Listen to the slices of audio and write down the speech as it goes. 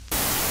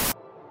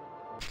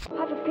I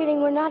have a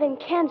feeling we're not in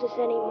Kansas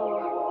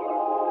anymore.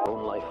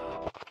 Own life.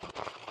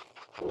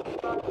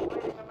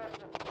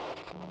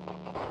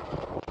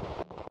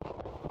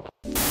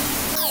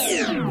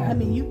 I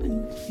mean, you've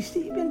been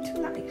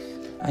too nice.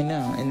 I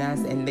know,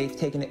 and they've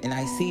taken it, and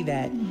I see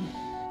that.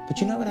 But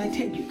you know what? I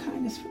take your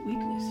kindness for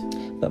weakness.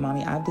 But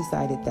mommy, I've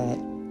decided that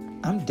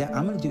I'm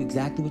gonna do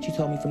exactly what you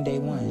told me from day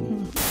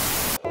one.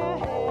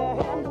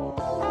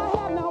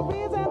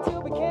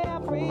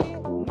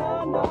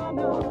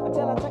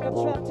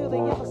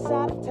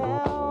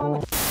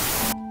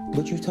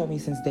 What you told me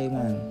since day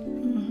one.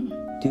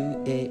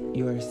 Do it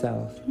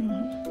yourself.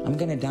 I'm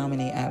gonna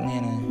dominate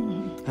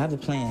Atlanta. I have a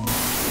plan.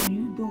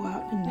 You go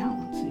out and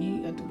announce, and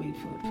you have to wait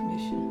for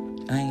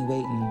permission. I ain't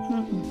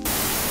waiting.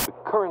 The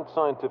current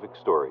scientific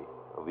story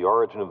of the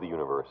origin of the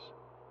universe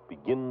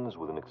begins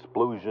with an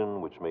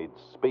explosion which made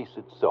space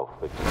itself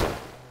extinct.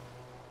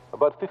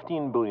 About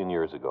 15 billion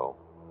years ago,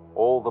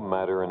 all the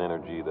matter and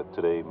energy that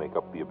today make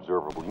up the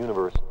observable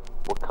universe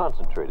were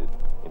concentrated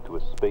into a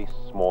space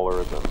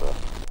smaller than the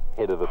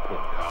head of a pin.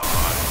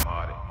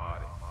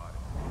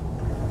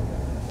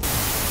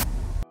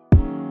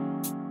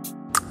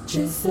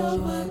 Just so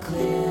we're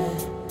clear,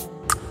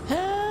 I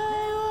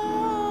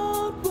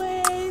won't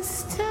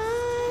waste time.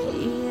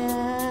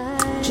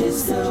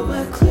 Just so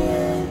we're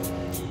clear,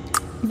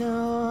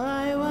 no,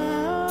 I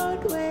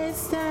won't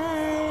waste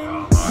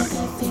time. I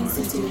got things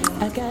to do.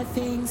 I got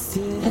things to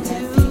do. I got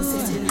things to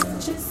do.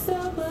 Just so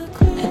we're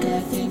clear. I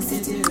got things to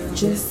do.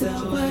 Just so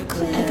we're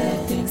clear. I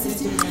got things to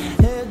do.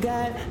 I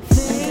got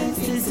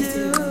things to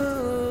do.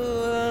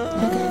 I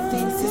got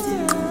things to do.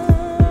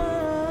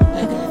 I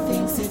got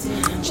things to do.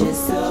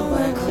 Just so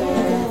we're clear. I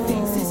got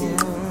things to do.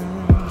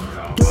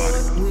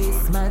 Don't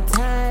waste my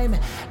time.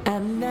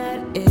 I'm not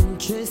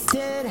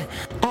interested.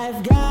 I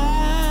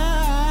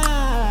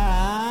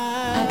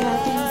got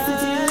things to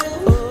do.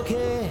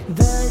 Okay,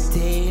 the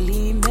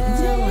Daily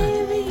Mail.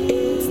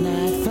 It's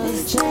not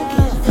first check.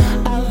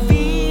 I'll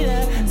be the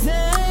same.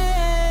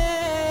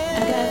 I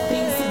got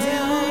things to do.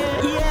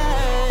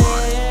 Yeah.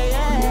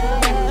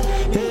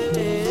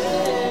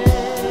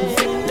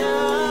 No.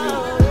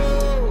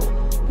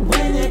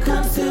 When it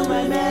comes to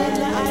my man,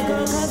 I go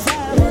 'cause I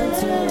want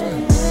to.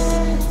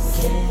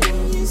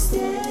 Can you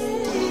stay?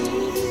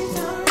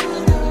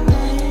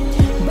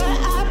 But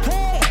I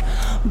pay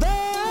the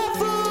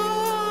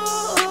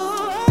fool.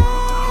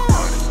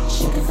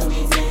 Sugar for me,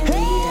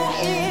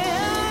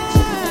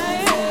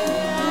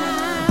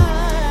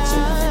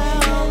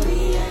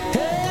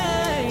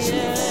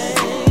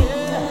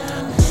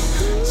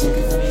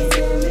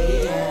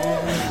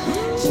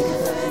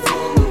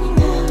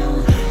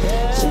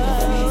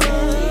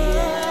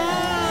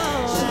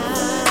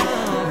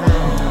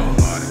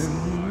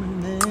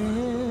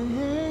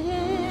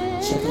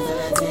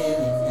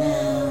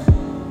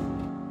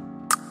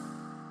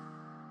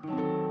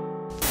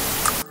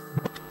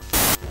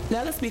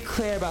 Now let's be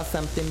clear about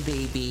something,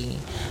 baby.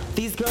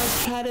 These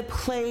girls try to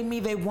play me,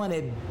 they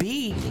wanna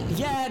beat me.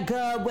 Yeah,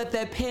 girl, with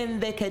a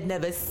pin, they could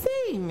never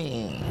see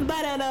me.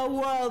 But in a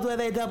world where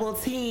they double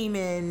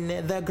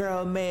teaming, the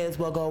girl may as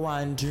well go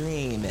on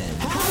dreaming.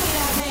 How did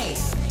I make?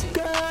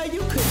 Girl, you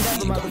could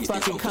never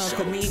motherfucking come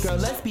for me, girl.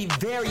 Let's be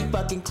very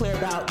fucking clear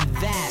about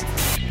that.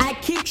 I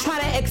keep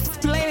trying to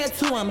explain it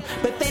to them,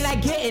 but they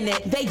not getting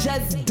it, they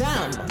just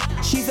dumb.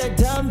 She's a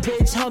dumb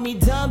bitch, homie,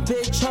 dumb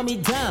bitch,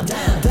 homie, dumb.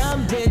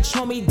 Dumb bitch,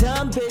 homie,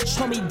 dumb bitch,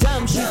 homie,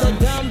 dumb. She's a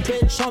dumb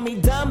bitch, homie,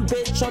 dumb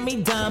bitch,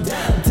 homie, dumb.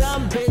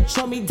 Dumb bitch,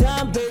 homie,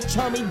 dumb bitch,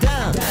 homie,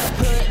 dumb.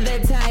 Put the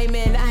time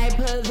in, I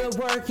put the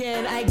work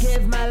in, I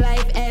give my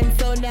life, and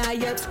so now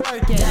you're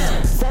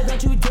twerking. So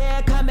don't you